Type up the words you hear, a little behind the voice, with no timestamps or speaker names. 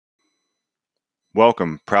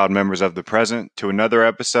Welcome, proud members of the present, to another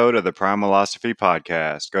episode of the Primalosophy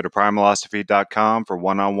Podcast. Go to primalosophy.com for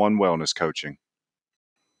one-on-one wellness coaching.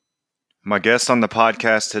 My guest on the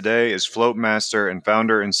podcast today is float master and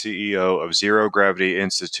founder and CEO of Zero Gravity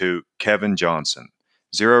Institute, Kevin Johnson.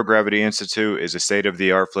 Zero Gravity Institute is a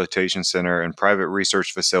state-of-the-art flotation center and private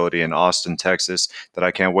research facility in Austin, Texas that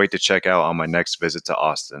I can't wait to check out on my next visit to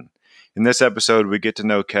Austin. In this episode, we get to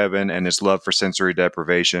know Kevin and his love for sensory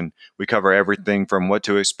deprivation. We cover everything from what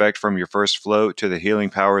to expect from your first float to the healing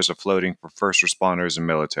powers of floating for first responders and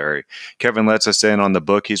military. Kevin lets us in on the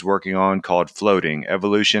book he's working on called Floating,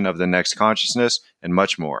 Evolution of the Next Consciousness, and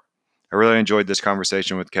much more. I really enjoyed this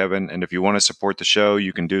conversation with Kevin, and if you want to support the show,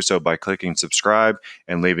 you can do so by clicking subscribe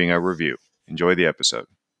and leaving a review. Enjoy the episode.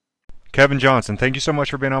 Kevin Johnson, thank you so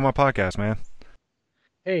much for being on my podcast, man.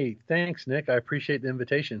 Hey, thanks, Nick. I appreciate the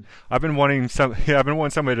invitation. I've been wanting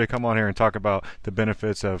somebody to come on here and talk about the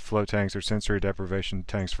benefits of float tanks or sensory deprivation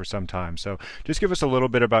tanks for some time. So just give us a little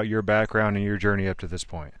bit about your background and your journey up to this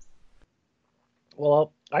point.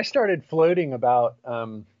 Well, I started floating about,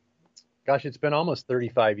 it's been almost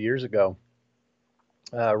 35 years ago.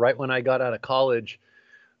 Right when I got out of college,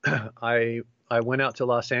 I went out to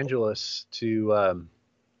Los Angeles to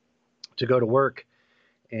go to work,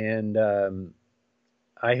 and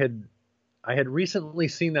I had recently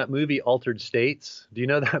seen that movie Altered States. Do you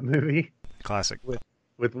know that movie? Classic.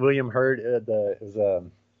 With William Hurt. It was a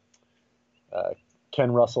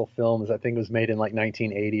Ken Russell film. I think it was made in like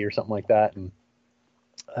 1980 or something like that. And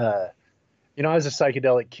I was a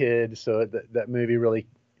psychedelic kid, so that movie really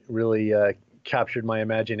captured my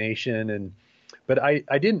imagination. But I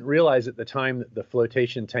didn't realize at the time that the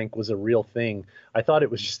flotation tank was a real thing. I thought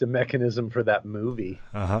it was just a mechanism for that movie.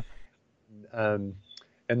 Uh-huh.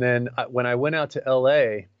 And then when I went out to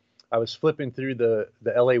LA, I was flipping through the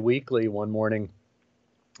LA Weekly one morning,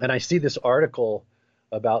 and I see this article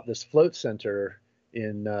about this float center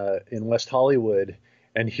in West Hollywood.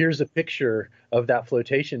 And here's a picture of that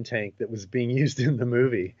flotation tank that was being used in the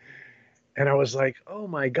movie. And I was like, oh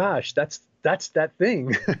my gosh, that's that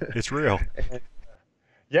thing. It's real.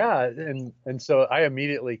 And so I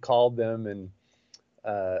immediately called them, and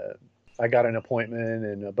I got an appointment,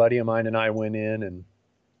 and a buddy of mine and I went in and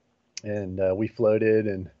we floated,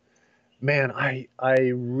 and man, I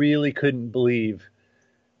really couldn't believe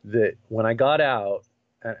that when I got out,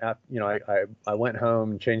 I went home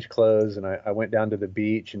and changed clothes, and I went down to the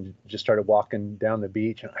beach and just started walking down the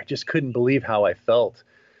beach, and I just couldn't believe how I felt.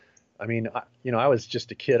 I mean, I was just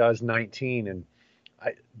a kid. I was 19, and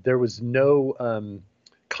there was no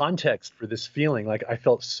context for this feeling. Like, I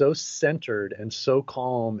felt so centered and so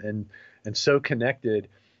calm and so connected.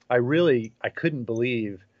 I couldn't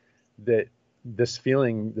believe that this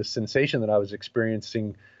feeling, this sensation that I was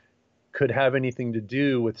experiencing could have anything to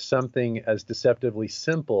do with something as deceptively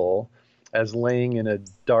simple as laying in a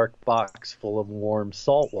dark box full of warm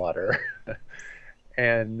salt water.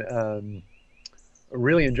 And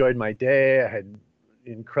really enjoyed my day. I had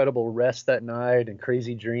incredible rest that night and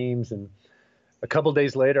crazy dreams. And a couple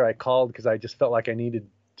days later, I called because I just felt like I needed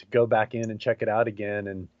to go back in and check it out again.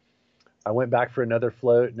 And I went back for another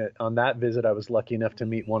float, and on that visit, I was lucky enough to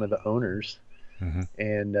meet one of the owners. Mm-hmm.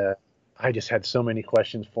 And I just had so many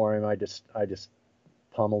questions for him. I just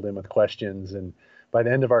pummeled him with questions. And by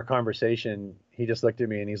the end of our conversation, he just looked at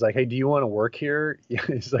me and he's like, "Hey, do you want to work here?"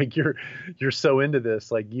 He's like, "You're so into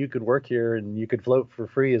this. Like, you could work here and you could float for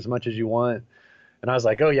free as much as you want." And I was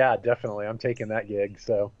like, "Oh yeah, definitely. I'm taking that gig."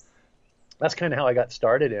 So that's kind of how I got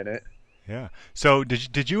started in it. Yeah. So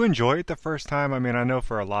did you enjoy it the first time? I mean, I know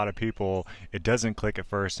for a lot of people, it doesn't click at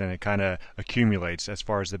first, and it kind of accumulates as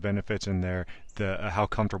far as the benefits in there, how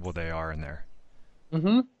comfortable they are in there.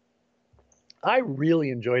 Mm-hmm. I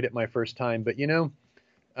really enjoyed it my first time, but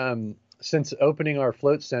since opening our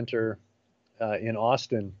float center in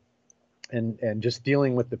Austin and just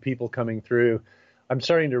dealing with the people coming through, I'm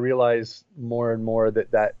starting to realize more and more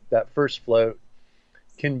that first float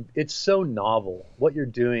it's so novel. What you're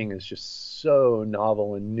doing is just so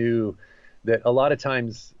novel and new that a lot of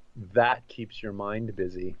times that keeps your mind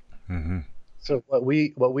busy. Mm-hmm. So what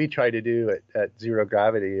we try to do at Zero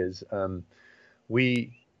Gravity is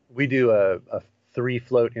we do a 3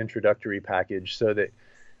 float introductory package, so that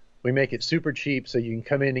we make it super cheap so you can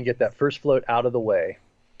come in and get that first float out of the way.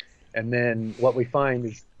 And then what we find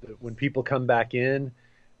is that when people come back in,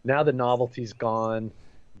 now the novelty's gone.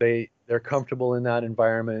 They're comfortable in that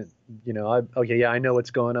environment. I know what's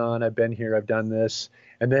going on. I've been here. I've done this.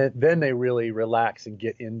 And then they really relax and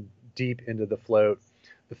get in deep into the float.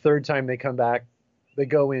 The third time they come back, they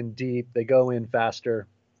go in deep. They go in faster.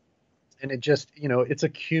 And it just, it's a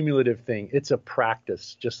cumulative thing. It's a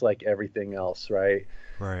practice, just like everything else, right?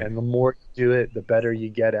 Right. And the more you do it, the better you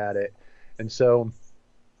get at it. And so,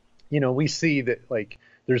 we see that like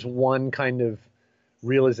there's one kind of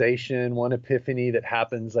realization, one epiphany that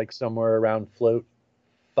happens like somewhere around float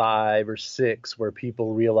 5 or 6, where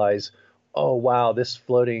people realize, oh, wow, this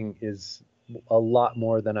floating is a lot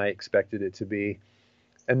more than I expected it to be.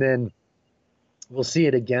 And then we'll see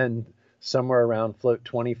it again somewhere around float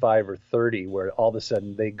 25 or 30, where all of a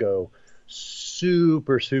sudden they go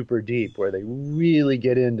super, super deep, where they really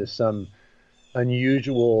get into some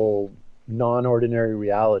unusual, non-ordinary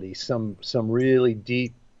reality, some really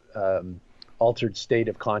deep, altered state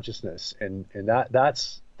of consciousness, and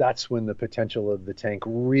that's when the potential of the tank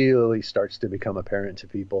really starts to become apparent to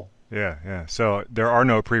people. Yeah, yeah. So there are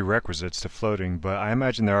no prerequisites to floating, but I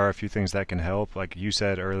imagine there are a few things that can help. Like you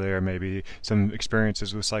said earlier, maybe some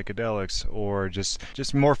experiences with psychedelics, or just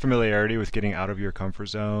more familiarity with getting out of your comfort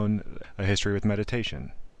zone, a history with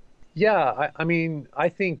meditation. Yeah, I mean, I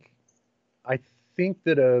think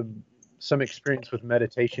that some experience with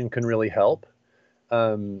meditation can really help.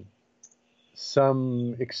 Um,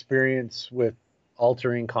 some experience with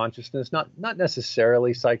altering consciousness, not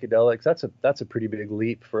necessarily psychedelics. That's a pretty big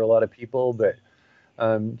leap for a lot of people, but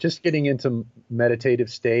just getting into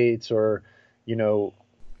meditative states, or you know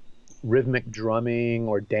rhythmic drumming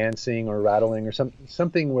or dancing or rattling, or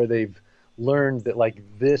something where they've learned that like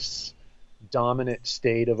this dominant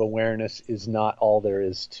state of awareness is not all there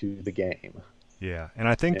is to the game. Yeah, and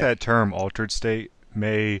I think Yeah. that term altered state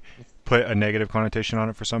may put a negative connotation on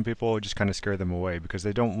it for some people, just kind of scare them away because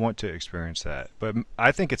they don't want to experience that. But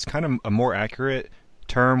I think it's kind of a more accurate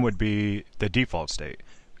term would be the default state.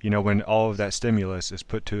 You know, when all of that stimulus is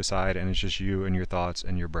put to a side and it's just you and your thoughts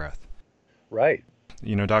and your breath. Right.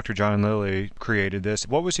 You know, Dr. John Lilly created this.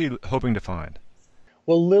 What was he hoping to find?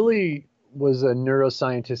 Well, Lilly was a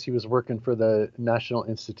neuroscientist. He was working for the National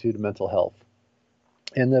Institute of Mental Health.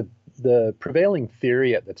 And the prevailing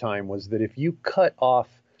theory at the time was that if you cut off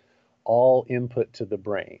all input to the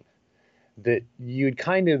brain, that you'd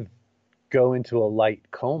kind of go into a light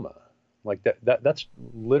coma. Like that's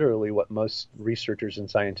literally what most researchers and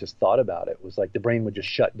scientists thought about it, was like the brain would just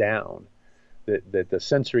shut down. That the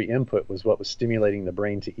sensory input was what was stimulating the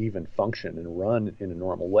brain to even function and run in a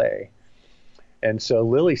normal way. And so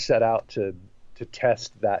Lilly set out to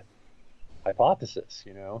test that hypothesis,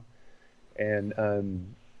 and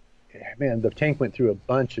man, the tank went through a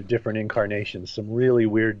bunch of different incarnations, some really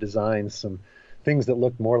weird designs, some things that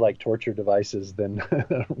looked more like torture devices than,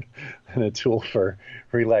 than a tool for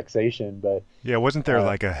relaxation. But Yeah, wasn't there uh,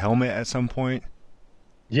 like a helmet at some point?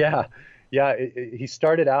 yeah, yeah, he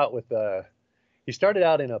started out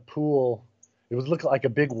in a pool. It was look like a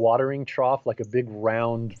big watering trough, like a big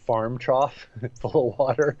round farm trough full of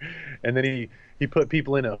water. And then he put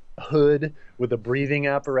people in a hood with a breathing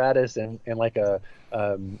apparatus, and like a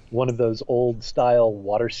one of those old style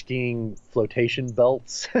water skiing flotation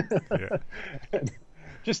belts. Yeah,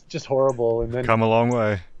 Just horrible. And then come a long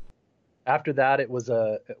way. after that, it was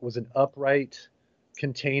an upright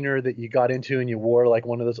container that you got into, and you wore like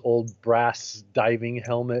one of those old brass diving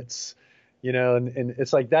helmets, and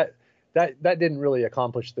it's like that didn't really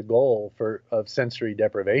accomplish the goal of sensory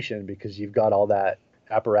deprivation, because you've got all that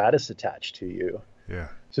apparatus attached to you. Yeah.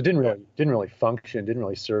 So it didn't really function, didn't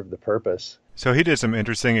really serve the purpose. So he did some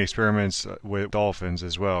interesting experiments with dolphins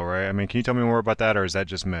as well, right? I mean, can you tell me more about that, or is that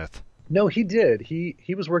just myth? No, he did. He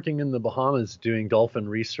was working in the Bahamas doing dolphin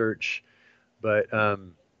research, but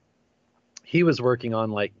he was working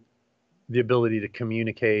on like the ability to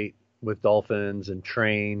communicate with dolphins and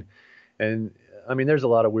train. And I mean, there's a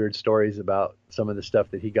lot of weird stories about some of the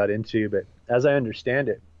stuff that he got into, but as I understand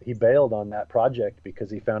it, he bailed on that project because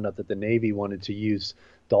he found out that the Navy wanted to use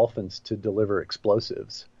dolphins to deliver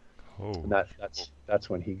explosives, Oh, and that's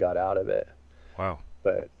when he got out of it. wow.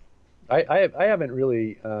 But I haven't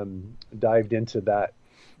really dived into that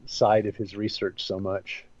side of his research so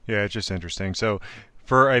much. Yeah, it's just interesting. So,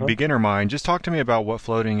 for a Huh? beginner mind, just talk to me about what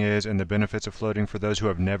floating is and the benefits of floating for those who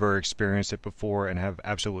have never experienced it before and have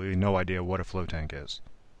absolutely no idea what a float tank is.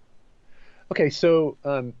 Okay, so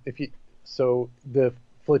if you so the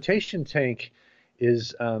flotation tank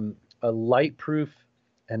is a light-proof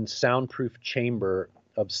and soundproof chamber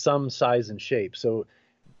of some size and shape. So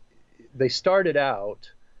they started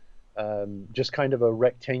out just kind of a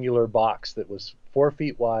rectangular box that was 4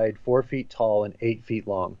 feet wide, 4 feet tall, and 8 feet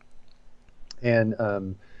long. And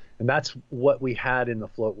that's what we had in the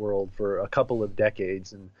float world for a couple of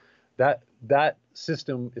decades. And that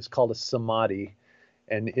system is called a samadhi,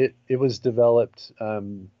 and it was developed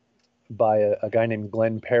by a guy named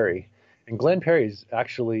Glenn Perry. And Glenn Perry is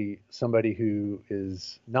actually somebody who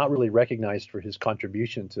is not really recognized for his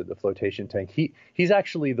contribution to the flotation tank. He's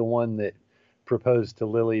actually the one that proposed to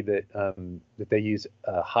Lilly that they use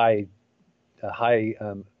a high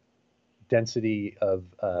density of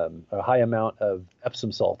a high amount of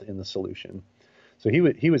Epsom salt in the solution. So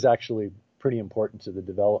he was actually pretty important to the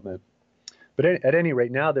development. But at any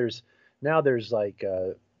rate, now there's like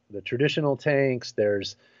the traditional tanks.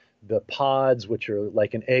 There's the pods, which are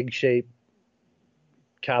like an egg-shaped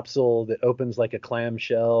capsule that opens like a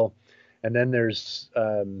clamshell, and then there's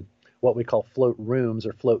what we call float rooms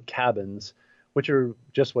or float cabins, which are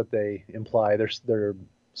just what they imply. They're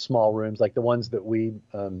small rooms, like the ones that we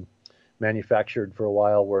manufactured for a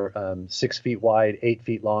while were 6 feet wide, 8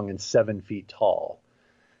 feet long, and 7 feet tall.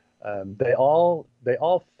 They all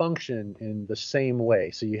function in the same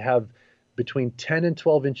way. So you have between 10 and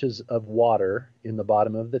 12 inches of water in the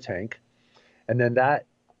bottom of the tank, and then that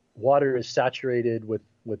water is saturated with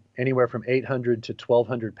anywhere from 800 to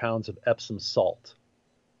 1,200 pounds of Epsom salt.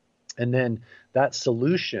 And then that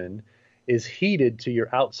solution is heated to your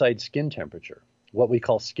outside skin temperature, what we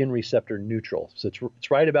call skin receptor neutral. So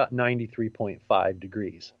it's right about 93.5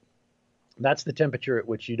 degrees. That's the temperature at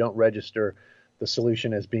which you don't register the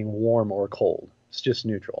solution as being warm or cold. It's just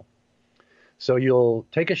neutral. So you'll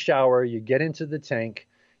take a shower, you get into the tank,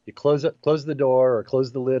 you close the door or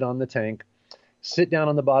close the lid on the tank, sit down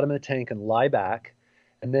on the bottom of the tank and lie back.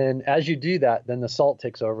 And then as you do that, then the salt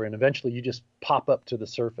takes over and eventually you just pop up to the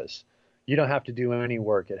surface. You don't have to do any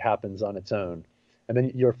work. It happens on its own. And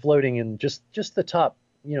then you're floating in just the top,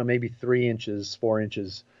 maybe 3 inches, 4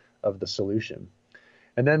 inches of the solution.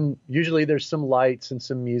 And then usually there's some lights and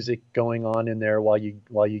some music going on in there while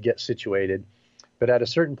you get situated. But at a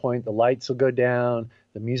certain point, the lights will go down,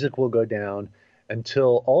 the music will go down,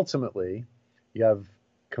 until ultimately you have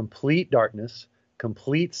complete darkness,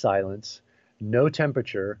 complete silence, no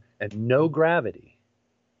temperature, and no gravity.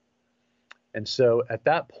 And so at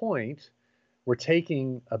that point, we're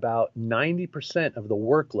taking about 90% of the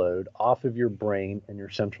workload off of your brain and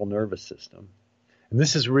your central nervous system. And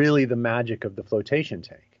this is really the magic of the flotation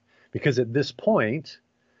tank, because at this point,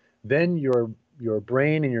 then your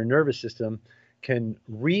brain and your nervous system can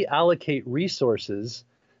reallocate resources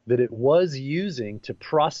that it was using to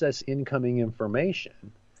process incoming information.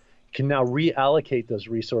 It can now reallocate those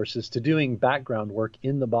resources to doing background work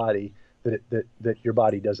in the body that your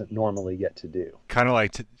body doesn't normally get to do. Kind of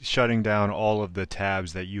like shutting down all of the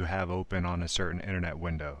tabs that you have open on a certain internet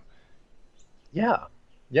window. Yeah.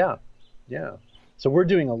 So we're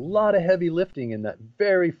doing a lot of heavy lifting in that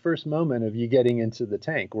very first moment of you getting into the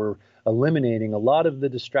tank. We're eliminating a lot of the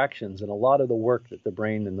distractions and a lot of the work that the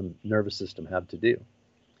brain and the nervous system have to do.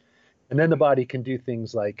 And then the body can do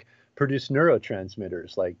things like produce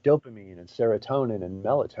neurotransmitters like dopamine and serotonin and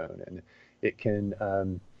melatonin. It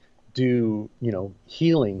can do,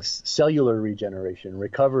 healing, cellular regeneration,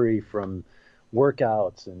 recovery from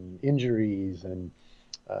workouts and injuries, and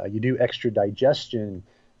you do extra digestion.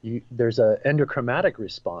 There's an endochromatic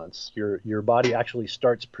response. Your body actually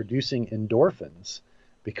starts producing endorphins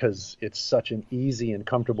because it's such an easy and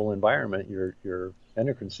comfortable environment. Your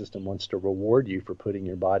endocrine system wants to reward you for putting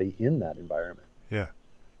your body in that environment. Yeah.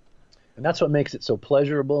 And that's what makes it so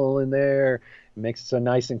pleasurable in there. It makes it so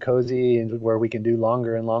nice and cozy, and where we can do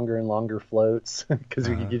longer and longer and longer floats because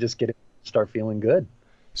you just start feeling good.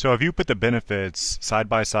 So if you put the benefits side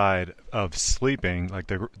by side of sleeping, like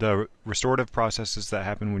the restorative processes that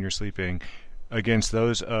happen when you're sleeping, against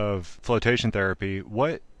those of flotation therapy,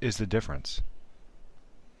 what is the difference?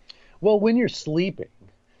 Well, when you're sleeping,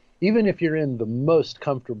 even if you're in the most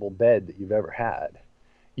comfortable bed that you've ever had,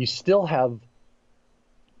 you still have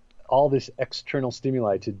all this external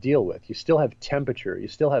stimuli to deal with. You still have temperature, you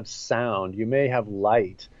still have sound, you may have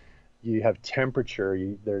light, you have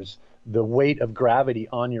temperature, there's the weight of gravity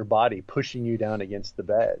on your body pushing you down against the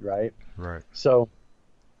bed, right? Right. So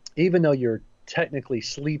even though you're technically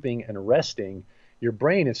sleeping and resting, your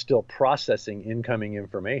brain is still processing incoming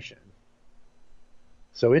information.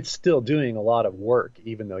 So it's still doing a lot of work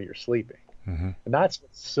even though you're sleeping. Mm-hmm. And that's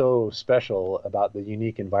what's so special about the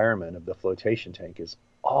unique environment of the flotation tank is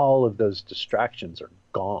all of those distractions are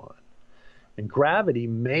gone. And gravity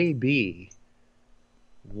may be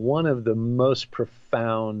one of the most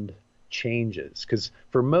profound changes, because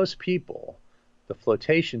for most people, the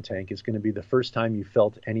flotation tank is going to be the first time you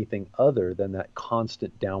felt anything other than that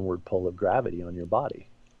constant downward pull of gravity on your body.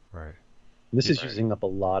 Right. And this is using up a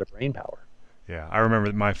lot of brain power. Yeah, I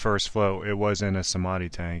remember my first float, it was in a Samadhi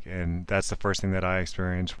tank, and that's the first thing that I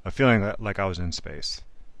experienced, a feeling like I was in space.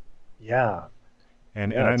 Yeah.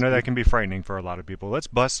 And I know that can be frightening for a lot of people. Let's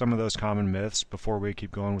bust some of those common myths before we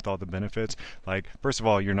keep going with all the benefits. Like, first of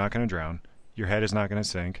all, you're not going to drown. Your head is not going to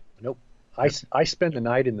sink. Nope. I spend the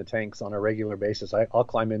night in the tanks on a regular basis. I'll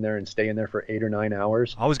climb in there and stay in there for 8 or 9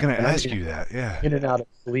 hours. I was going to ask you that. Yeah. In and out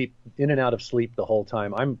of sleep the whole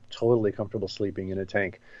time. I'm totally comfortable sleeping in a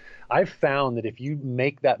tank. I've found that if you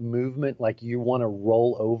make that movement like you want to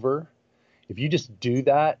roll over, if you just do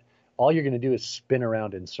that, all you're going to do is spin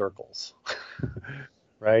around in circles,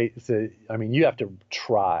 right? So, I mean, you have to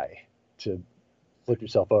try to flip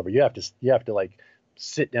yourself over. You have to like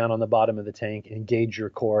sit down on the bottom of the tank, engage your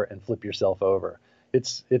core, and flip yourself over.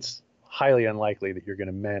 It's highly unlikely that you're going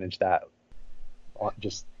to manage that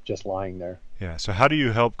just lying there. Yeah. So how do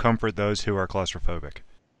you help comfort those who are claustrophobic?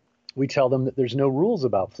 We tell them that there's no rules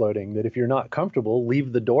about floating, that if you're not comfortable,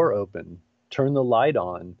 leave the door open, turn the light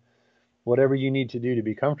on, whatever you need to do to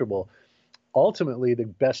be comfortable. Ultimately, the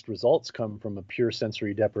best results come from a pure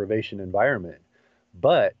sensory deprivation environment.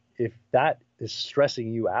 But if that is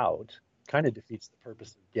stressing you out, kind of defeats the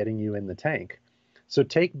purpose of getting you in the tank. So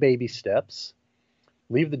take baby steps,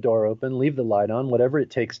 leave the door open, leave the light on, whatever it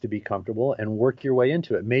takes to be comfortable, and work your way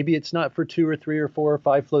into it. Maybe it's not for 2 or 3 or 4 or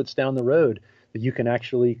 5 floats down the road that you can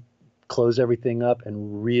actually close everything up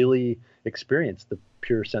and really experience the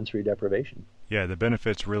pure sensory deprivation. Yeah, the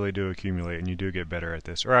benefits really do accumulate, and you do get better at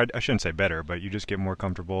this. Or I shouldn't say better, but you just get more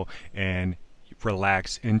comfortable and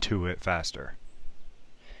relax into it faster.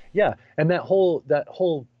 Yeah, and that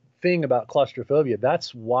whole thing about claustrophobia,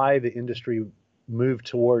 that's why the industry moved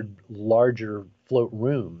toward larger float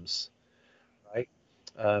rooms, right?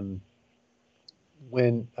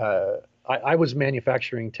 When I was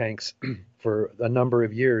manufacturing tanks for a number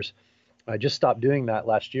of years, I just stopped doing that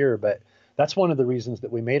last year, but that's one of the reasons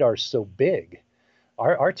that we made ours so big.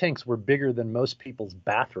 Our tanks were bigger than most people's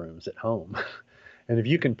bathrooms at home. And if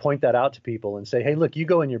you can point that out to people and say, hey, look, you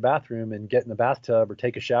go in your bathroom and get in the bathtub or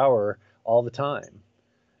take a shower all the time.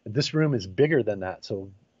 This room is bigger than that, so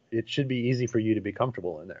it should be easy for you to be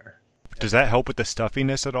comfortable in there. Does that help with the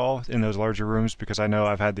stuffiness at all in those larger rooms? Because I know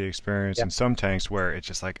I've had the experience in some tanks where it's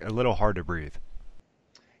just like a little hard to breathe.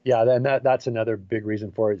 Yeah, and that's another big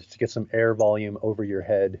reason for it, is to get some air volume over your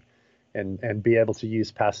head and be able to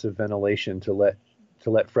use passive ventilation to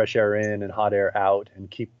let fresh air in and hot air out and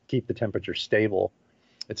keep the temperature stable.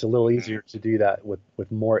 It's a little easier to do that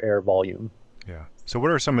with more air volume. Yeah. So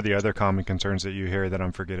what are some of the other common concerns that you hear that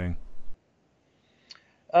I'm forgetting?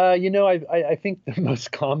 I think the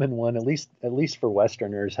most common one, at least for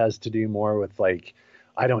Westerners, has to do more with like,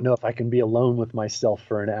 I don't know if I can be alone with myself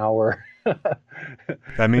for an hour.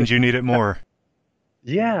 That means you need it more.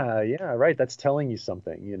 Yeah, right. That's telling you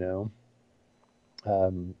something,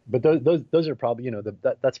 But those are probably,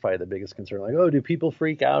 that's probably the biggest concern. Like, oh, do people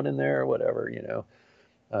freak out in there or whatever,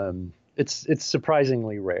 It's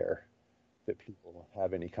surprisingly rare that people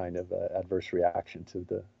have any kind of adverse reaction to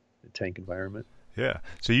the tank environment. Yeah.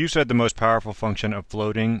 So you said the most powerful function of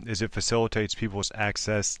floating is it facilitates people's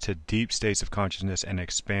access to deep states of consciousness and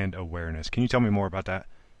expand awareness. Can you tell me more about that?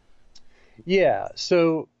 Yeah.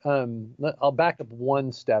 So I'll back up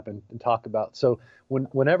one step and talk about. So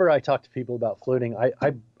whenever I talk to people about floating,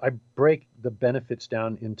 I break the benefits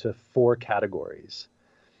down into 4 categories.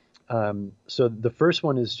 So the first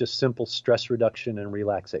one is just simple stress reduction and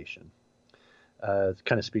relaxation. It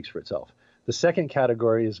kind of speaks for itself. The second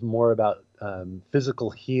category is more about physical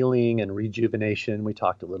healing and rejuvenation. We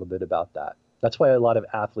talked a little bit about that. That's why a lot of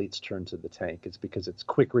athletes turn to the tank. It's because it's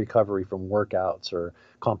quick recovery from workouts or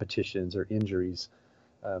competitions or injuries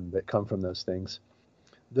that come from those things.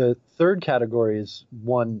 The third category is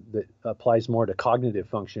one that applies more to cognitive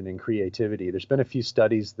function and creativity. There's been a few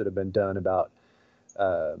studies that have been done about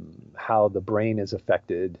how the brain is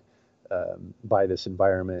affected by this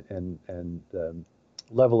environment and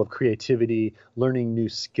level of creativity, learning new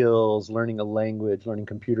skills, learning a language, learning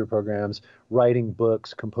computer programs, writing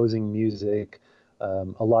books, composing music. A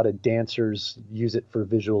lot of dancers use it for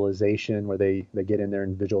visualization, where they get in there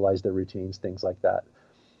and visualize their routines, things like that.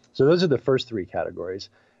 So those are the first 3 categories.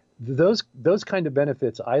 Those kind of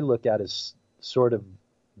benefits I look at as sort of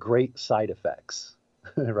great side effects,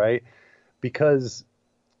 right? Because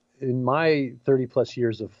in my 30 plus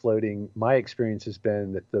years of floating, my experience has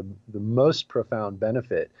been that the most profound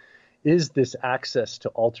benefit is this access to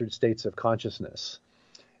altered states of consciousness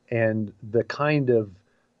and the kind of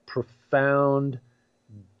profound,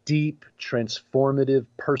 deep, transformative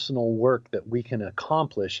personal work that we can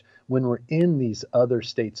accomplish when we're in these other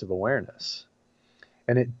states of awareness.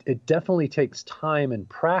 And it definitely takes time and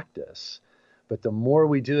practice. But the more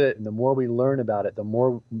we do it and the more we learn about it, the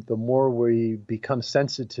more we become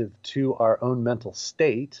sensitive to our own mental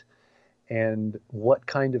state and what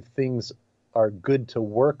kind of things are good to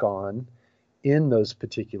work on in those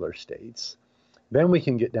particular states, then we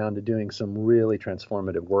can get down to doing some really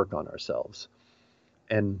transformative work on ourselves.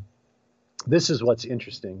 And this is what's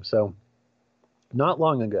interesting. So not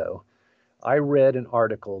long ago, I read an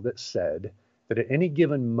article that said that at any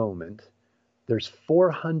given moment, there's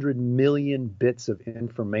 400 million bits of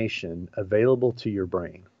information available to your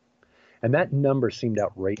brain. And that number seemed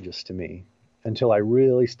outrageous to me until I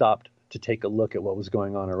really stopped to take a look at what was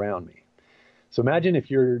going on around me. So imagine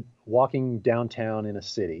if you're walking downtown in a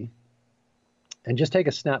city and just take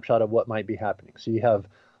a snapshot of what might be happening. So you have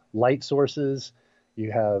light sources,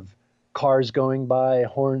 you have cars going by,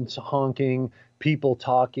 horns honking, people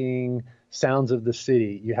talking, sounds of the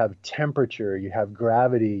city, you have temperature, you have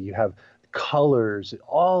gravity, you have colors,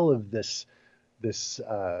 all of this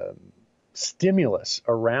stimulus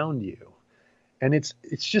around you. And it's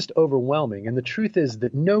just overwhelming. And the truth is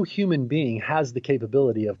that no human being has the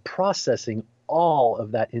capability of processing all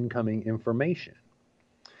of that incoming information.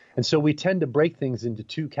 And so we tend to break things into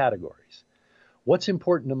two categories. What's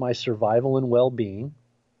important to my survival and well-being,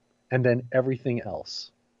 and then everything else.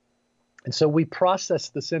 And so we process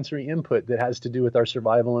the sensory input that has to do with our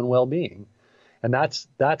survival and well-being. And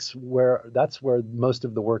that's where most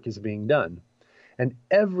of the work is being done. And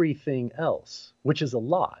everything else, which is a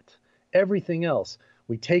lot, everything else,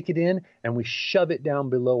 we take it in and we shove it down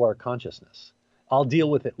below our consciousness. I'll deal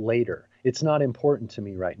with it later. It's not important to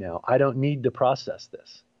me right now. I don't need to process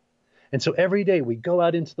this. And so every day we go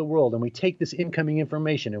out into the world and we take this incoming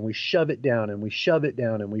information and we shove it down and we shove it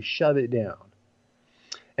down and we shove it down.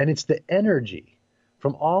 And it's the energy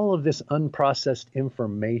from all of this unprocessed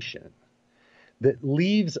information that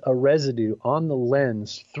leaves a residue on the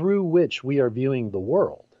lens through which we are viewing the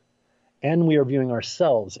world, and we are viewing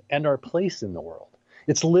ourselves and our place in the world.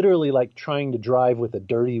 It's literally like trying to drive with a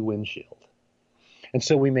dirty windshield. And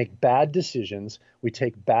so we make bad decisions, we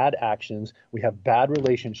take bad actions, we have bad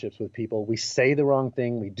relationships with people, we say the wrong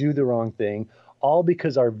thing, we do the wrong thing, all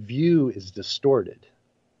because our view is distorted.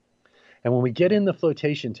 And when we get in the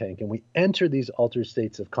flotation tank and we enter these altered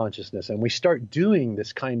states of consciousness and we start doing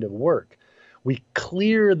this kind of work, we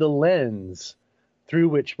clear the lens through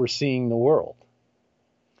which we're seeing the world.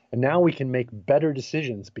 And now we can make better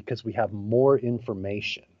decisions because we have more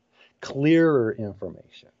information, clearer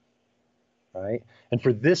information, right? And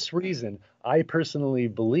for this reason, I personally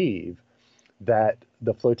believe that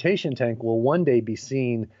the flotation tank will one day be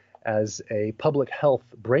seen as a public health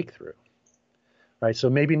breakthrough, right?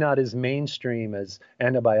 So maybe not as mainstream as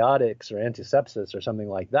antibiotics or antisepsis or something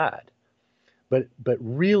like that, but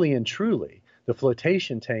really and truly, the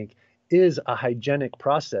flotation tank is a hygienic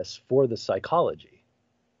process for the psychology.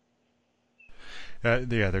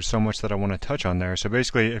 Yeah, there's so much that I want to touch on there. So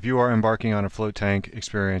basically, if you are embarking on a float tank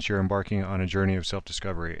experience, you're embarking on a journey of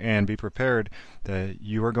self-discovery, and be prepared that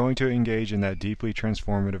you are going to engage in that deeply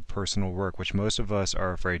transformative personal work, which most of us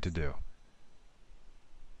are afraid to do.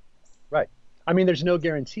 Right. I mean, there's no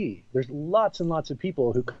guarantee. There's lots and lots of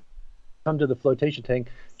people who come to the flotation tank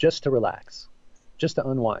just to relax, just to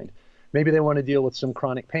unwind. Maybe they want to deal with some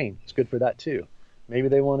chronic pain. It's good for that too. Maybe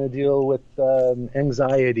they want to deal with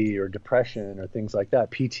anxiety or depression or things like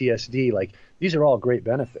that, PTSD. Like, these are all great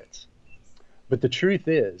benefits. But the truth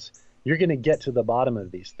is, you're going to get to the bottom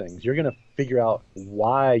of these things. You're going to figure out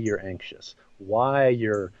why you're anxious, why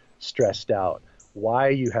you're stressed out, why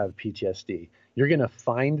you have PTSD. You're going to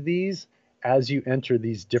find these as you enter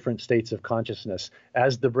these different states of consciousness,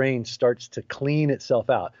 as the brain starts to clean itself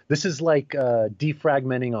out. This is like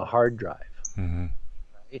defragmenting a hard drive. Mm-hmm.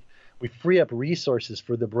 Right? We free up resources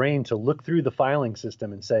for the brain to look through the filing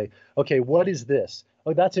system and say, okay, what is this?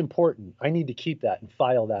 Oh, that's important. I need to keep that and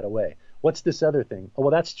file that away. What's this other thing? Oh, well,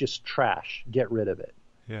 that's just trash. Get rid of it.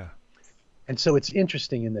 Yeah. And so it's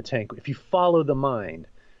interesting in the tank. If you follow the mind,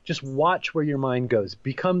 just watch where your mind goes.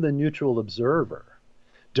 Become the neutral observer.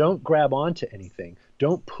 Don't grab onto anything.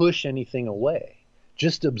 Don't push anything away.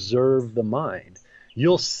 Just observe the mind.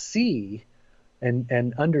 You'll see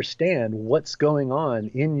and understand what's going on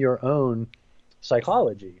in your own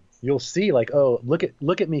psychology. You'll see, like, oh, look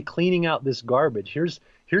at me cleaning out this garbage.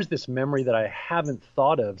 Here's this memory that I haven't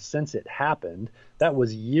thought of since it happened. That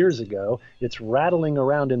was years ago. It's rattling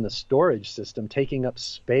around in the storage system, taking up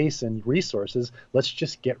space and resources. Let's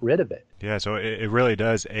just get rid of it. Yeah, so it really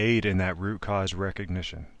does aid in that root cause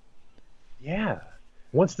recognition. Yeah.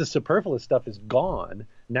 Once the superfluous stuff is gone,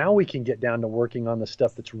 now we can get down to working on the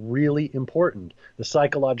stuff that's really important, the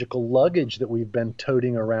psychological luggage that we've been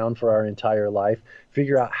toting around for our entire life,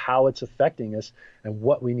 figure out how it's affecting us and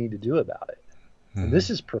what we need to do about it. And this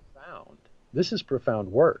is profound. This is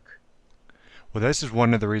profound work. Well, this is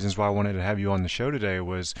one of the reasons why I wanted to have you on the show today,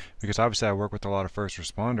 was because obviously I work with a lot of first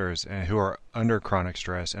responders and who are under chronic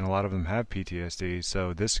stress, and a lot of them have PTSD.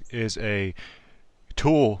 So this is a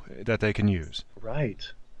tool that they can use. Right.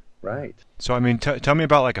 Right. So, I mean, tell me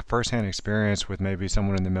about like a firsthand experience with maybe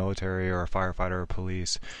someone in the military or a firefighter or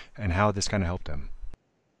police, and how this kind of helped them.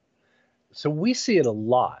 So we see it a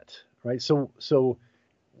lot, right? So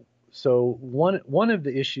one of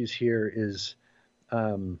the issues here is,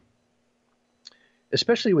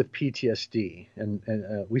 especially with PTSD,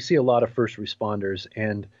 and we see a lot of first responders,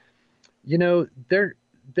 and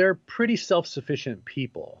they're pretty self-sufficient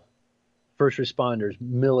people. First responders,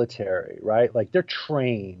 military, right? Like they're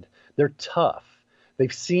trained, they're tough,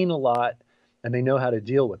 they've seen a lot, and they know how to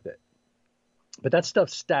deal with it. But that stuff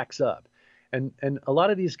stacks up, and a lot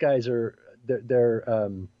of these guys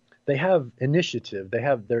they have initiative,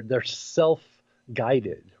 they're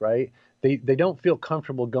self-guided, right? They don't feel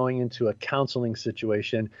comfortable going into a counseling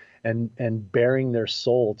situation and bearing their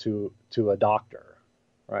soul to a doctor,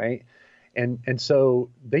 right? And so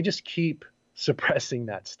they just keep suppressing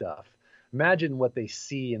that stuff. Imagine what they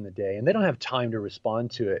see in the day, and they don't have time to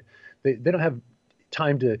respond to it. They don't have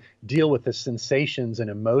time to deal with the sensations and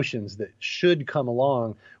emotions that should come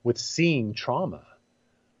along with seeing trauma,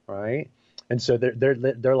 right? And so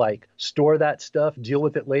they're like, store that stuff, deal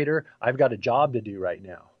with it later. I've got a job to do right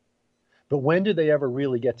now. But when do they ever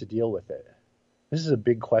really get to deal with it? This is a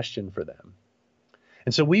big question for them.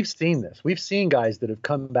 And so we've seen this. We've seen guys that have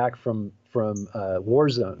come back from war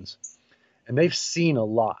zones, and they've seen a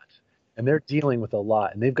lot, and they're dealing with a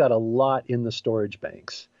lot, and they've got a lot in the storage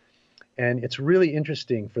banks. And it's really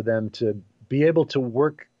interesting for them to be able to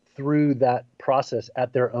work through that process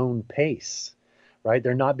at their own pace, right?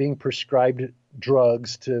 They're not being prescribed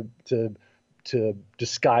drugs to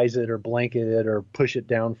disguise it or blanket it or push it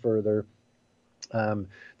down further.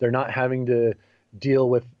 They're not having to deal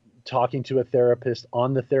with talking to a therapist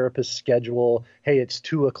on the therapist's schedule. Hey, it's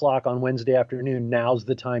 2:00 on Wednesday afternoon. Now's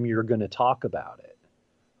the time you're going to talk about it,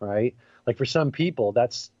 right? Like for some people,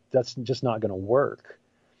 that's just not going to work.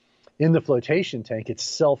 In the flotation tank, it's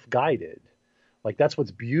self-guided. Like that's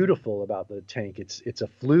what's beautiful about the tank. It's a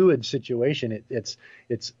fluid situation.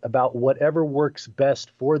 It's about whatever works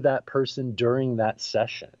best for that person during that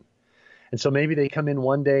session. And so maybe they come in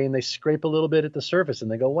one day and they scrape a little bit at the surface and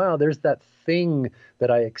they go, wow, there's that thing that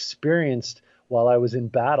I experienced while I was in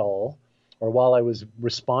battle or while I was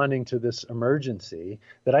responding to this emergency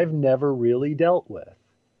that I've never really dealt with,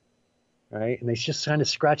 right? And they just kind of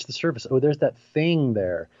scratch the surface. Oh, there's that thing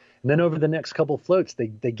there. And then over the next couple of floats, they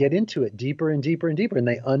get into it deeper and deeper and deeper, and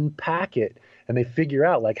they unpack it and they figure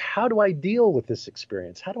out, like, how do I deal with this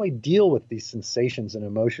experience? How do I deal with these sensations and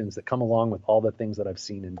emotions that come along with all the things that I've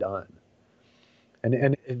seen and done?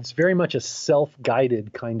 And it's very much a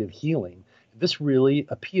self-guided kind of healing. This really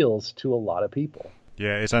appeals to a lot of people.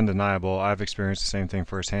 Yeah, it's undeniable. I've experienced the same thing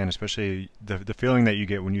firsthand, especially the feeling that you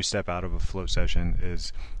get when you step out of a float session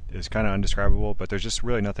is kind of indescribable, but there's just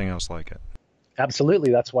really nothing else like it.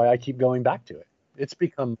 Absolutely. That's why I keep going back to it. It's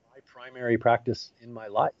become my primary practice in my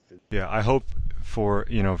life. Yeah, I hope for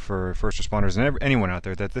first responders and anyone out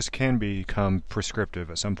there that this can become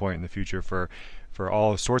prescriptive at some point in the future for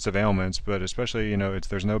all sorts of ailments, but especially,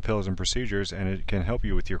 there's no pills and procedures, and it can help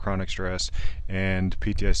you with your chronic stress and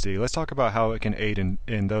PTSD. Let's talk about how it can aid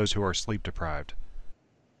in those who are sleep deprived.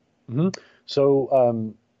 Mm-hmm.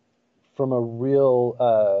 So from a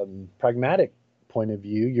real pragmatic point of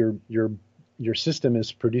view, your system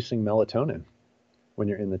is producing melatonin when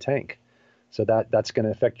you're in the tank. So that's going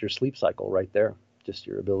to affect your sleep cycle right there, just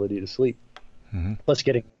your ability to sleep. Mm-hmm. Plus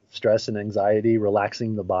getting stress and anxiety,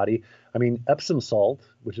 relaxing the body. I mean, Epsom salt,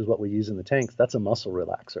 which is what we use in the tanks, that's a muscle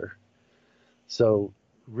relaxer. So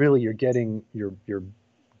really you're getting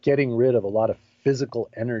rid of a lot of physical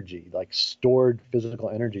energy, like stored physical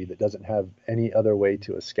energy that doesn't have any other way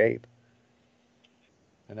to escape.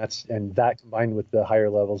 And that combined with the higher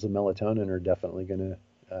levels of melatonin are definitely going to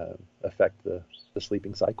affect the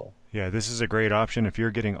sleeping cycle. Yeah, this is a great option if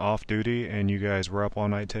you're getting off duty and you guys were up all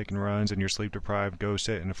night taking runs and you're sleep deprived. Go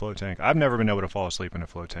sit in a float tank. I've never been able to fall asleep in a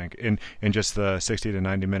float tank in just the 60 to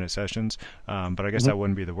 90 minute sessions, but I guess that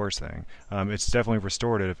wouldn't be the worst thing. It's definitely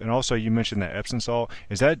restorative. And also, you mentioned that Epsom salt.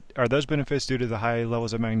 Are those benefits due to the high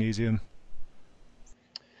levels of magnesium?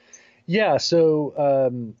 Yeah.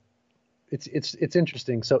 So it's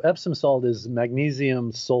interesting. So Epsom salt is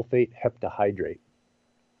magnesium sulfate heptahydrate.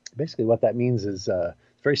 Basically what that means is it's a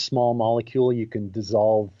very small molecule. You can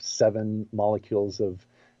dissolve 7 molecules of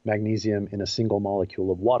magnesium in a single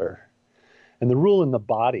molecule of water. And the rule in the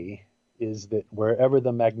body is that wherever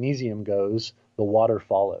the magnesium goes, the water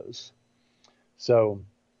follows. So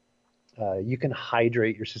You can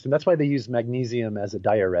hydrate your system. That's why they use magnesium as a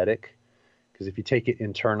diuretic, because if you take it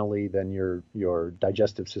internally, then your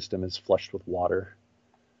digestive system is flushed with water.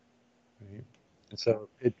 Right? And so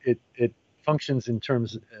it functions in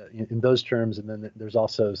terms in those terms, and then there's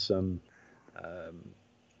also some um,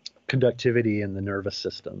 conductivity in the nervous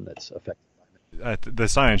system that's affected. The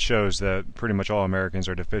science shows that pretty much all Americans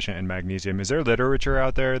are deficient in magnesium. Is there literature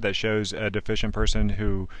out there that shows a deficient person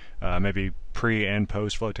who maybe pre and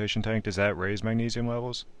post flotation tank, does that raise magnesium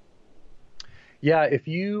levels? Yeah, if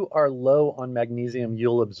you are low on magnesium,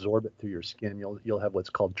 you'll absorb it through your skin. You'll have what's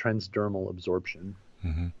called transdermal absorption.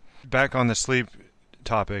 Mm-hmm. Back on the sleep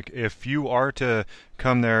topic, if you are to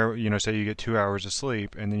come there, say you get 2 hours of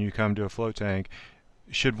sleep and then you come to a float tank,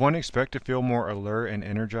 should one expect to feel more alert and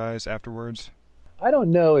energized afterwards? I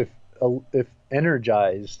don't know if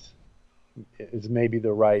energized is maybe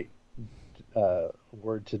the right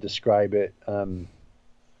word to describe it.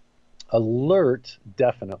 Alert,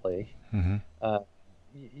 definitely. Mm-hmm.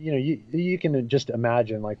 You can just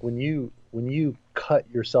imagine, like when you cut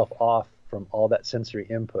yourself off from all that sensory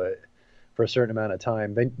input for a certain amount of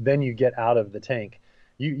time, then you get out of the tank.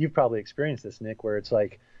 You've probably experienced this, Nick, where it's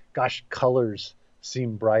like, gosh, colors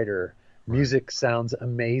seem brighter. Music sounds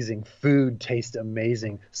amazing. Food tastes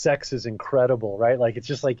amazing. Sex is incredible, right? Like it's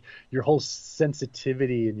just like your whole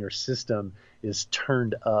sensitivity in your system is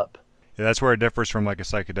turned up. Yeah, that's where it differs from like a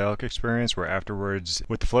psychedelic experience, where afterwards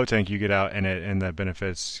with the float tank you get out and the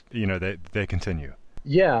benefits, they continue.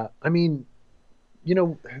 Yeah, I mean,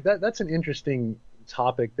 that's an interesting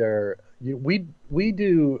topic there. We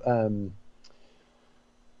do a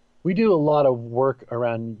lot of work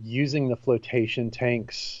around using the flotation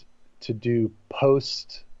tanks to do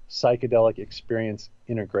post psychedelic experience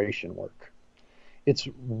integration work. It's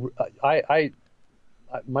my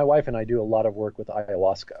wife and I do a lot of work with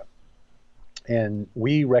ayahuasca, and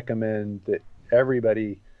we recommend that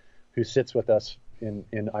everybody who sits with us in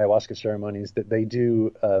ayahuasca ceremonies that they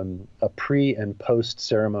do a pre and post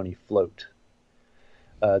ceremony float.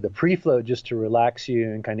 The pre-float just to relax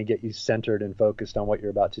you and kind of get you centered and focused on what you're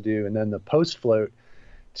about to do, and then the post-float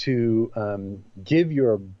to give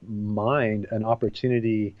your mind an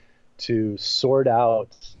opportunity to sort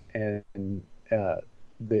out and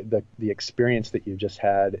the experience that you've just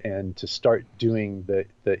had, and to start doing the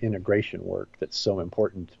integration work that's so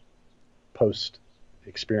important post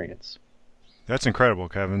experience. That's incredible,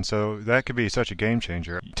 Kevin. So that could be such a game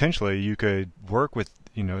changer. Potentially, you could work with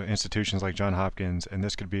institutions like Johns Hopkins, and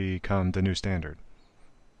this could become the new standard.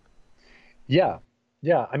 Yeah.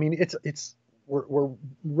 I mean, we're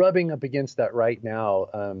rubbing up against that right now.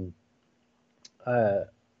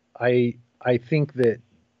 I think that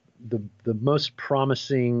the most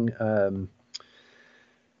promising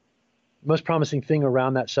thing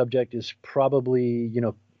around that subject is probably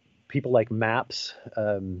people like MAPS.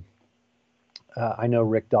 I know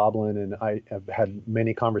Rick Doblin, and I have had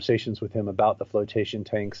many conversations with him about the flotation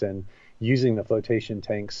tanks and using the flotation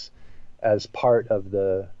tanks as part of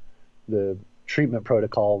the treatment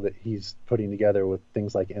protocol that he's putting together with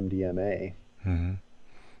things like MDMA. Mm-hmm.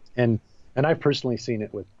 And I've personally seen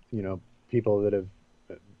it with people that have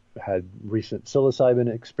had recent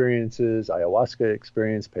psilocybin experiences, ayahuasca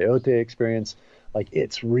experience, peyote experience. Like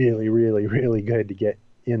it's really, really, really good to get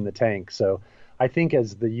in the tank. So I think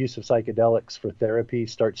as the use of psychedelics for therapy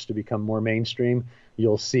starts to become more mainstream,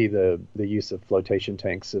 you'll see the use of flotation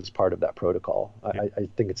tanks as part of that protocol. Yeah. I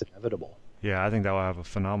think it's inevitable. Yeah, I think that will have a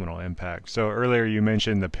phenomenal impact. So earlier you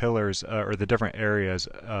mentioned the pillars or the different areas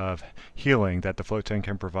of healing that the float tank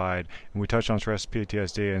can provide, and we touched on stress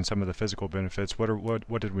PTSD and some of the physical benefits.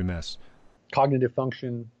 What did we miss? Cognitive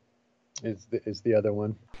function is the other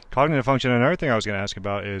one. Cognitive function. Another thing I was going to ask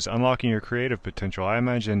about is unlocking your creative potential. I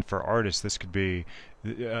imagine for artists this could be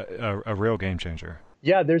a real game changer.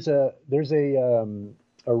 Yeah, there's a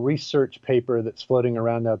research paper that's floating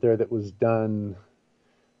around out there that was done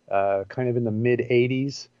kind of in the mid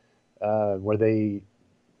 80s, where they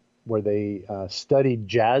studied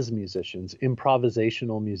jazz musicians,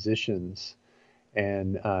 improvisational musicians,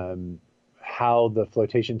 and how the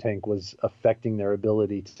flotation tank was affecting their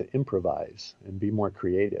ability to improvise and be more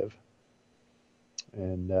creative.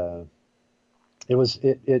 And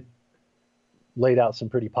it laid out some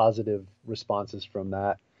pretty positive responses from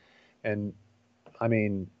that. And I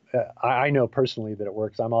mean, I know personally that it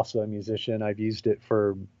works. I'm also a musician. I've used it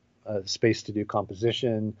for space to do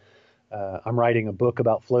composition. I'm writing a book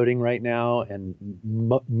about floating right now, and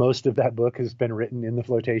most of that book has been written in the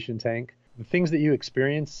flotation tank. The things that you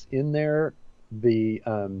experience in there, the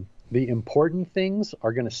the important things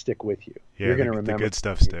are going to stick with you. Yeah, You're going to the remember. good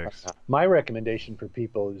stuff sticks. My recommendation for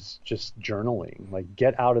people is just journaling, like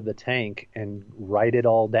get out of the tank and write it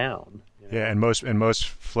all down. Yeah, and most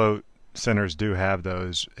float centers do have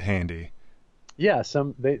those handy. Yeah,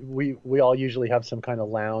 we all usually have some kind of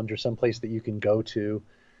lounge or some place that you can go to.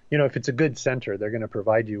 If it's a good center, they're going to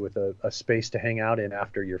provide you with a space to hang out in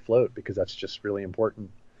after your float, because that's just really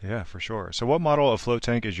important. Yeah, for sure. So what model of float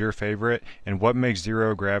tank is your favorite, and what makes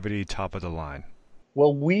zero gravity top of the line?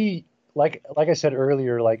 Well, like I said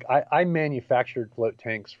earlier, like I manufactured float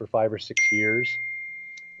tanks for 5 or 6 years,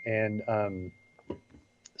 and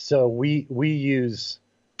so we use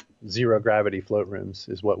zero gravity float rooms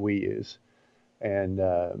is what we use. And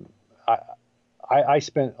I, I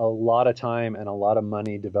spent a lot of time and a lot of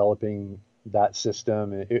money developing that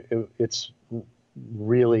system. It's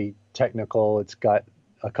really technical. It's got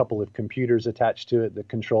a couple of computers attached to it that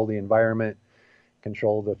control the environment,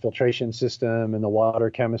 control the filtration system and the water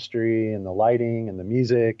chemistry and the lighting and the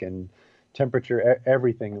music and temperature.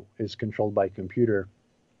 Everything is controlled by computer.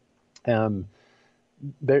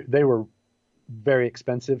 They were very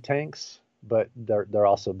expensive tanks, but they're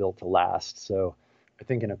also built to last. So I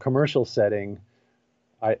think in a commercial setting,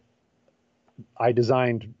 I I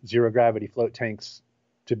designed zero gravity float tanks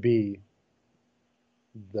to be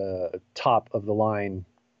the top of the line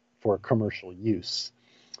for commercial use.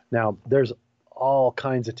 Now there's all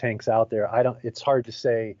kinds of tanks out there. It's hard to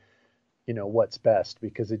say, what's best,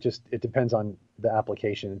 because it depends on the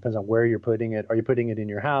application. It depends on where you're putting it. Are you putting it in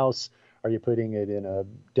your house? Are you putting it in a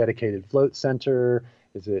dedicated float center?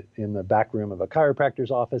 Is it in the back room of a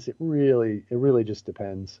chiropractor's office? It really just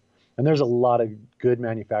depends. And there's a lot of good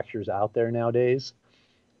manufacturers out there nowadays,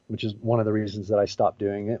 which is one of the reasons that I stopped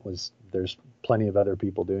doing it. Was there's plenty of other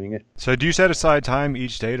people doing it. So do you set aside time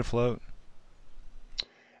each day to float?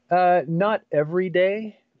 Not every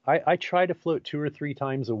day. I try to float 2 or 3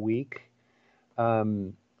 times a week.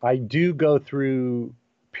 I do go through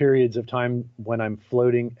periods of time when I'm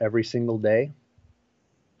floating every single day.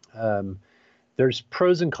 There's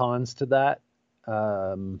pros and cons to that.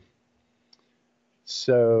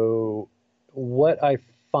 So what I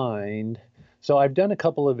find, so I've done a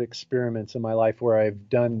couple of experiments in my life where I've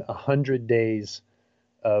done 100 days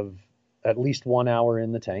of at least 1 hour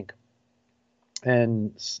in the tank.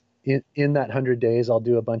 And in that 100 days, I'll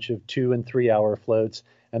do a bunch of 2 and 3 hour floats,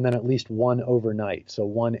 and then at least one overnight. So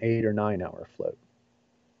 1 8 or 9 hour float.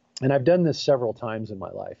 And I've done this several times in my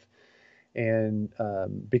life. And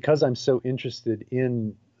because I'm so interested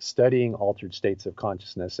in studying altered states of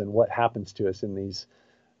consciousness and what happens to us in these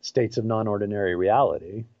states of non-ordinary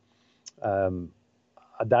reality,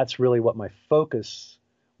 that's really what my focus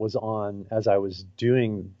was on as I was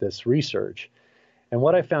doing this research. And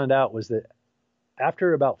what I found out was that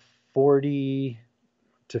after about 40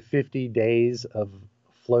 to 50 days of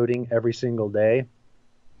floating every single day,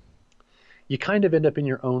 you kind of end up in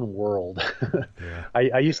your own world. Yeah.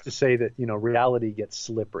 I used to say that, reality gets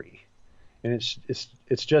slippery, and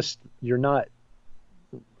it's just, you're not,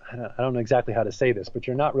 I don't know exactly how to say this, but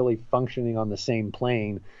you're not really functioning on the same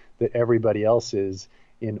plane that everybody else is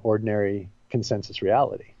in ordinary consensus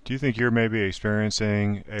reality. Do you think you're maybe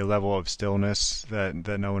experiencing a level of stillness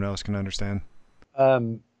that no one else can understand?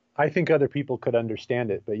 I think other people could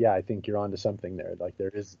understand it, but yeah, I think you're onto something there. Like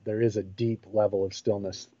there is a deep level of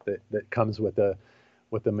stillness that comes with a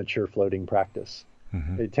mature floating practice.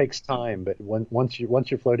 Mm-hmm. It takes time, but once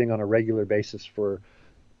you're floating on a regular basis for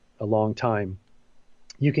a long time,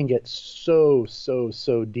 you can get so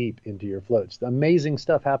deep into your floats. Amazing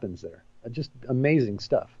stuff happens there. Just amazing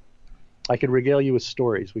stuff. I could regale you with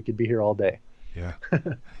stories. We could be here all day. Yeah.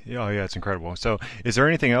 Yeah, it's incredible. So is there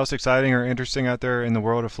anything else exciting or interesting out there in the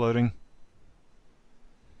world of floating?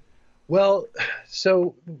 Well,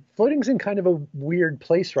 so floating's in kind of a weird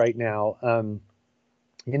place right now.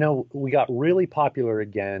 We got really popular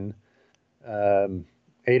again 8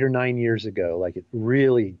 or 9 years ago. Like it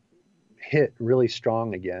really hit really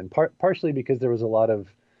strong again, partially because there was a lot of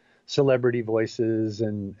celebrity voices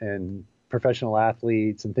and professional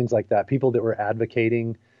athletes and things like that, people that were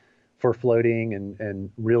advocating for floating and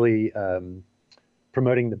really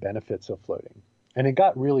promoting the benefits of floating. And it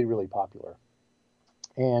got really, really popular.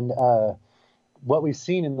 And what we've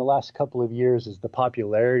seen in the last couple of years is the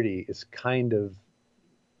popularity is kind of,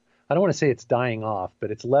 I don't want to say it's dying off, but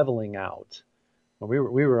it's leveling out. We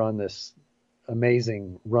were on this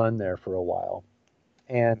amazing run there for a while.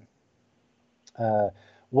 And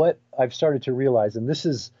what I've started to realize, and this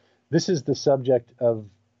is the subject of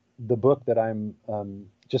the book that I'm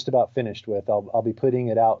just about finished with. I'll be putting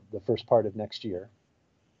it out the first part of next year.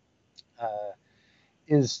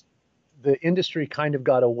 Is the industry kind of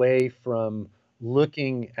got away from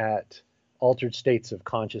looking at altered states of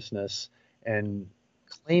consciousness and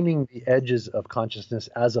claiming the edges of consciousness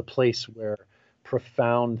as a place where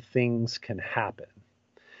profound things can happen.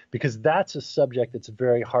 Because that's a subject that's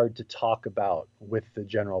very hard to talk about with the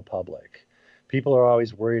general public. People are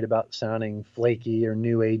always worried about sounding flaky or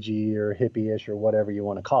new agey or hippie-ish or whatever you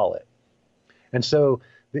want to call it. And so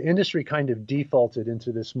the industry kind of defaulted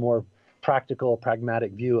into this more practical,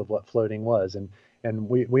 pragmatic view of what floating was. And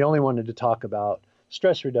we only wanted to talk about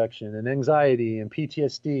stress reduction and anxiety and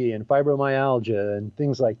PTSD and fibromyalgia and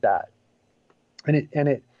things like that. And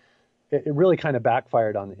it really kind of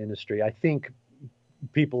backfired on the industry. I think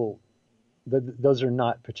people, those are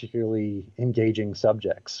not particularly engaging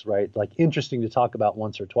subjects, right? Like interesting to talk about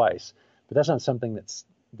once or twice, but that's not something that's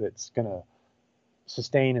going to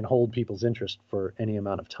sustain and hold people's interest for any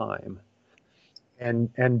amount of time.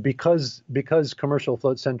 And because commercial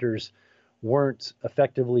float centers weren't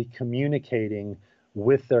effectively communicating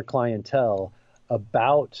with their clientele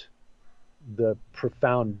about the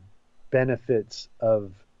profound benefits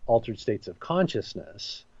of altered states of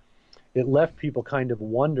consciousness, it left people kind of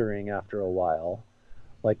wondering after a while,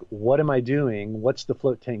 like, what am I doing? What's the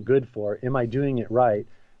float tank good for? Am I doing it right?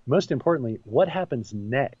 Most importantly, what happens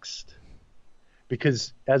next?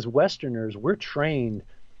 Because as Westerners, we're trained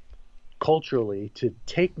culturally to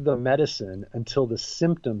take the medicine until the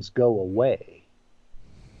symptoms go away,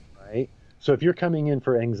 right? So if you're coming in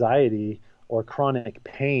for anxiety or chronic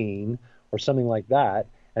pain or something like that,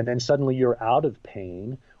 and then suddenly you're out of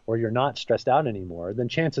pain or you're not stressed out anymore, then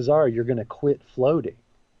chances are you're going to quit floating,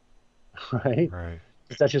 right? Right.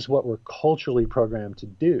 Because that's just what we're culturally programmed to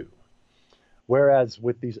do. Whereas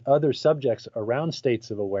with these other subjects around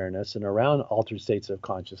states of awareness and around altered states of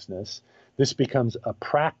consciousness, this becomes a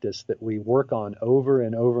practice that we work on over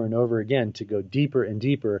and over and over again to go deeper and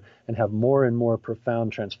deeper and have more and more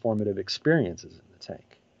profound transformative experiences in the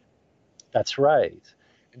tank. That's right.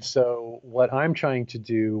 And so what I'm trying to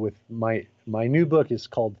do with my new book is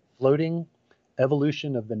called Floating: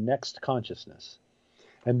 Evolution of the Next Consciousness.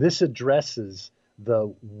 And this addresses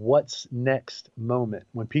the what's next moment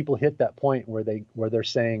when people hit that point where they're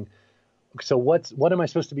saying, so what am I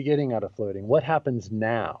supposed to be getting out of floating? What happens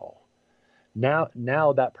now?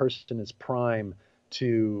 Now that person is prime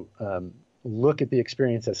to look at the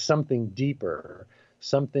experience as something deeper,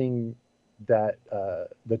 something that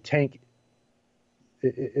the tank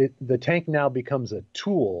now becomes a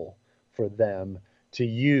tool for them to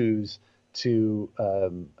use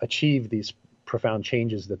to achieve these profound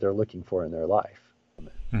changes that they're looking for in their life.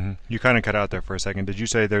 Mm-hmm. You kind of cut out there for a second. Did you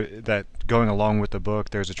say that going along with the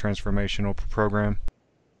book, there's a transformational program?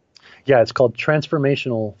 Yeah, it's called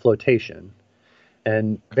Transformational Flotation.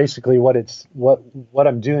 And basically what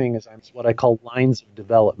I'm doing is what I call lines of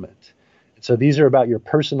development. So these are about your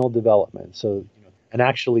personal development. So, and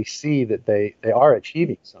actually see that they are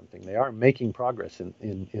achieving something. They are making progress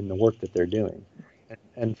in the work that they're doing.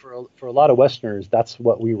 And for a lot of Westerners, that's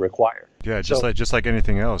what we require. Yeah, just like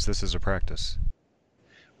anything else, this is a practice.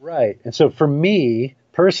 Right. And so for me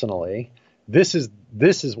personally, this is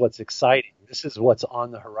what's exciting. This is what's on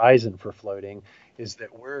the horizon for floating, is that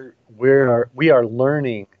we are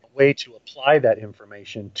learning a way to apply that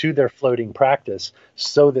information to their floating practice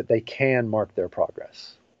so that they can mark their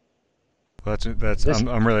progress. Well,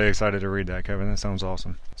 I'm really excited to read that, Kevin. That sounds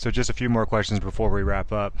awesome. So just a few more questions before we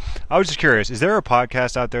wrap up. I was just curious, is there a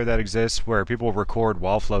podcast out there that exists where people record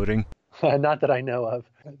while floating? Not that I know of.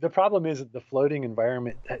 The problem is that the floating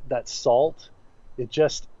environment, that salt, it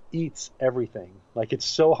just eats everything. Like, it's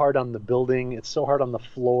so hard on the building, it's so hard on the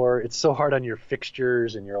floor, it's so hard on your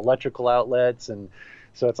fixtures and your electrical outlets. And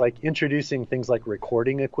so it's like introducing things like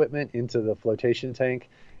recording equipment into the flotation tank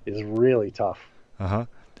is really tough. Uh-huh.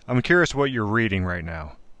 I'm curious what you're reading right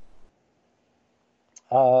now.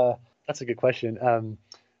 That's a good question.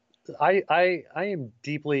 I am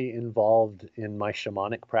deeply involved in my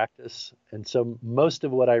shamanic practice. And so most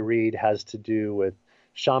of what I read has to do with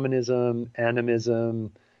shamanism,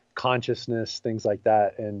 animism, consciousness, things like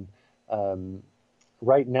that. And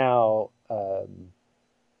right now, I'm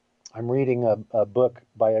reading a book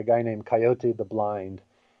by a guy named Coyote the Blind,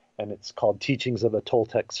 and it's called Teachings of a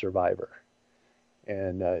Toltec Survivor.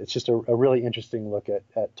 And it's just a really interesting look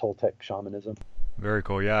at Toltec shamanism. Very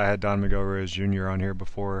cool. Yeah, I had Don Miguel Ruiz Jr. on here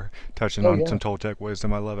before, touching on some Toltec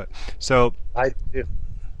wisdom. I love it. So I do.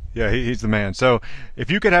 Yeah, he's the man. So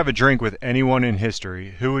if you could have a drink with anyone in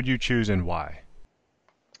history, who would you choose and why?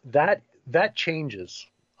 That changes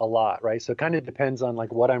a lot, right? So it kind of depends on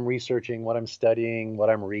like what I'm researching, what I'm studying, what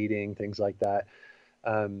I'm reading, things like that.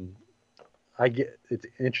 it's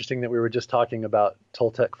interesting that we were just talking about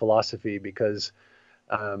Toltec philosophy because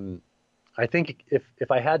I think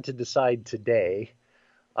if I had to decide today,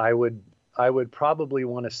 I would probably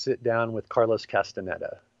want to sit down with Carlos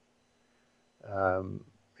Castaneda.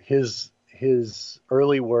 His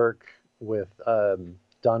early work with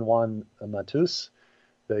Don Juan Matus,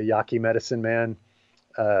 the Yaqui medicine man,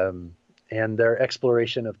 and their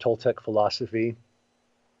exploration of Toltec philosophy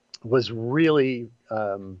was really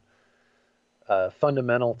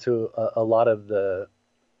fundamental to a lot of the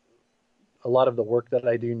work that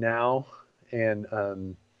I do now. And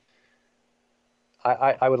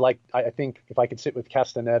I think if I could sit with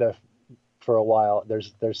Castaneda for a while,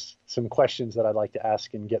 there's some questions that I'd like to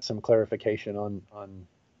ask and get some clarification on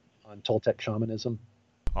Toltec shamanism.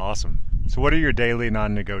 Awesome. So what are your daily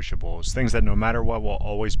non-negotiables? Things that no matter what will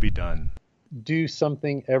always be done? Do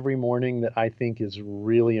something every morning that I think is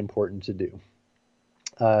really important to do.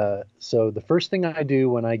 So the first thing I do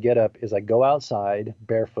when I get up is I go outside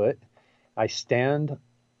barefoot. I stand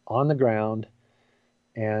on the ground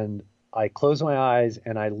and I close my eyes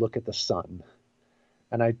and I look at the sun.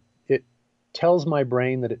 And it tells my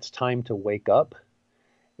brain that it's time to wake up.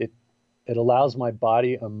 It allows my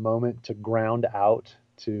body a moment to ground out,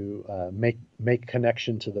 to make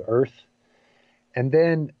connection to the earth. And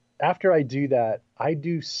then after I do that, I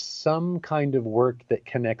do some kind of work that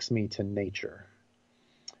connects me to nature.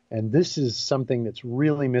 And this is something that's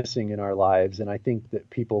really missing in our lives. And I think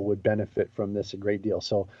that people would benefit from this a great deal.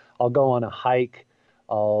 So I'll go on a hike.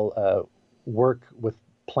 I'll work with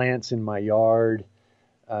plants in my yard.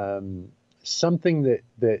 Something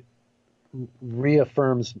that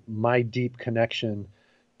reaffirms my deep connection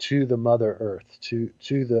to the Mother Earth, to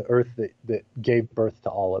the earth that gave birth to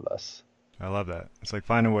all of us. I love that. It's like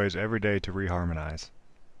finding ways every day to reharmonize.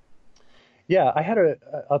 Yeah,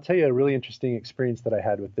 I'll tell you a really interesting experience that I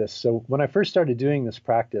had with this. So when I first started doing this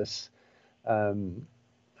practice,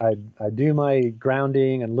 I do my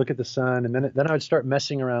grounding and look at the sun, and then I would start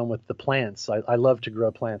messing around with the plants. I love to grow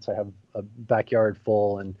plants. I have a backyard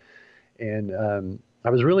full, and I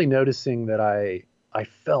was really noticing that I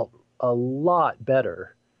felt a lot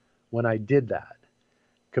better when I did that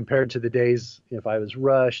compared to the days if I was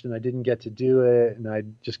rushed and I didn't get to do it and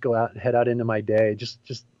I'd just go out and head out into my day. Just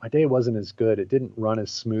my day wasn't as good. It didn't run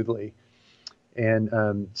as smoothly.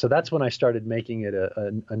 And so that's when I started making it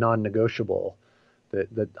a non-negotiable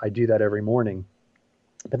that I do that every morning.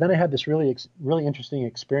 But then I had this really interesting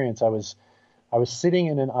experience. I was sitting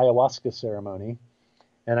in an ayahuasca ceremony,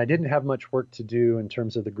 and I didn't have much work to do in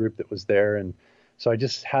terms of the group that was there. And so I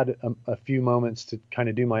just had a few moments to kind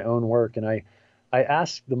of do my own work. And I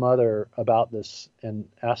asked the mother about this and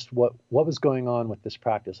asked what was going on with this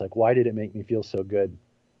practice. Like, why did it make me feel so good?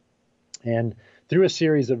 And through a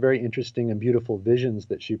series of very interesting and beautiful visions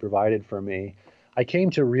that she provided for me, I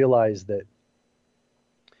came to realize that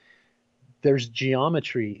there's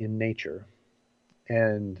geometry in nature,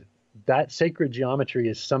 and that sacred geometry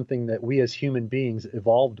is something that we as human beings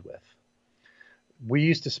evolved with. We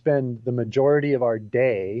used to spend the majority of our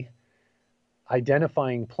day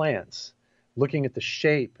identifying plants, looking at the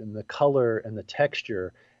shape and the color and the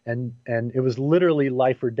texture, and it was literally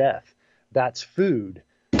life or death. That's food,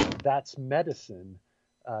 that's medicine,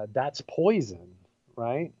 that's poison,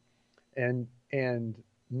 right? And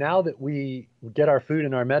now that we get our food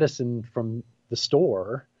and our medicine from the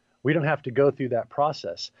store, we don't have to go through that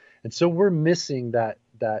process. And so we're missing that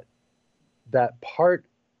part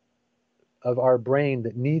of our brain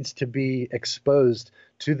that needs to be exposed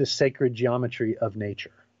to the sacred geometry of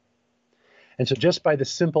nature. And so just by the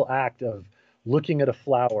simple act of looking at a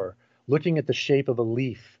flower, looking at the shape of a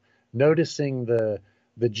leaf, noticing the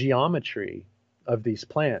geometry of these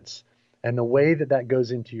plants and the way that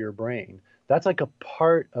goes into your brain, that's like a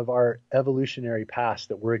part of our evolutionary past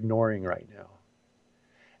that we're ignoring right now.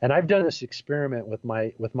 And I've done this experiment with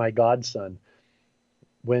my godson.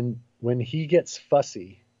 When he gets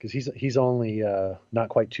fussy, because he's only not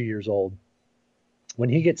quite 2 years old, when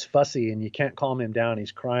he gets fussy and you can't calm him down,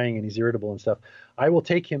 he's crying and he's irritable and stuff, I will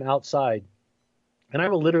take him outside and I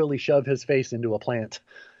will literally shove his face into a plant,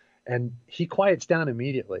 and he quiets down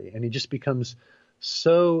immediately, and he just becomes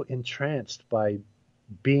so entranced by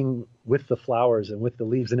being with the flowers and with the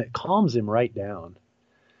leaves, and it calms him right down.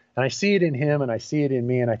 And I see it in him and I see it in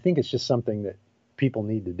me, and I think it's just something that people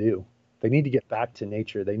need to do. They need to get back to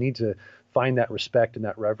nature. They need to find that respect and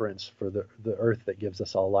that reverence for the earth that gives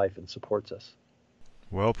us all life and supports us.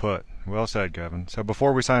 Well put. Well said, Kevin. So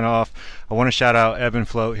before we sign off, I want to shout out Ebb &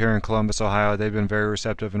 Float here in Columbus, Ohio. They've been very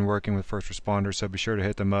receptive in working with first responders, so be sure to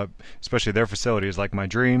hit them up, especially their facility is like my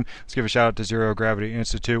dream. Let's give a shout out to Zero Gravity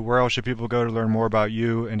Institute. Where else should people go to learn more about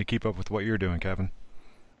you and to keep up with what you're doing, Kevin?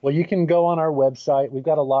 Well, you can go on our website. We've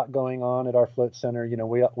got a lot going on at our float center.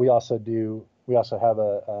 We also have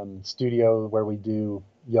a studio where we do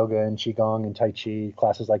yoga and qigong and tai chi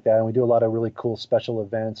classes like that, and we do a lot of really cool special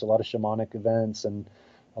events, a lot of shamanic events, and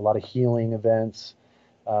a lot of healing events.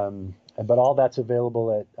 But all that's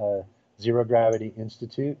available at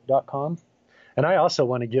zerogravityinstitute.com. And I also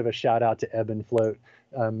want to give a shout out to Ebb & Float.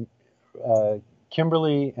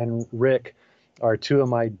 Kimberly and Rick are two of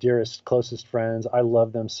my dearest, closest friends. I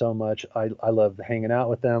love them so much. I love hanging out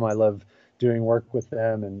with them. I love doing work with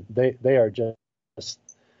them, and they are just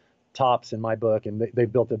tops in my book. And they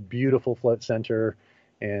built a beautiful float center,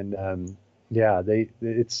 and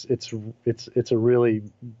it's a really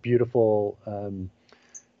beautiful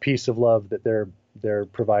piece of love that they're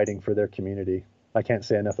providing for their community. I can't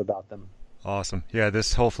say enough about them. Awesome. Yeah,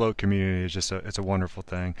 this whole float community is just it's a wonderful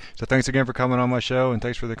thing. So thanks again for coming on my show, and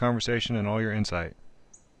thanks for the conversation and all your insight.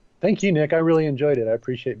 Thank you, Nick. I really enjoyed it. I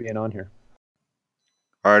appreciate being on here.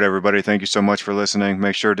 All right, everybody. Thank you so much for listening.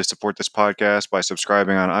 Make sure to support this podcast by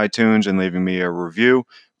subscribing on iTunes and leaving me a review,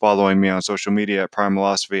 following me on social media at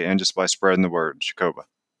Primalosophy, and just by spreading the word. Shakoba.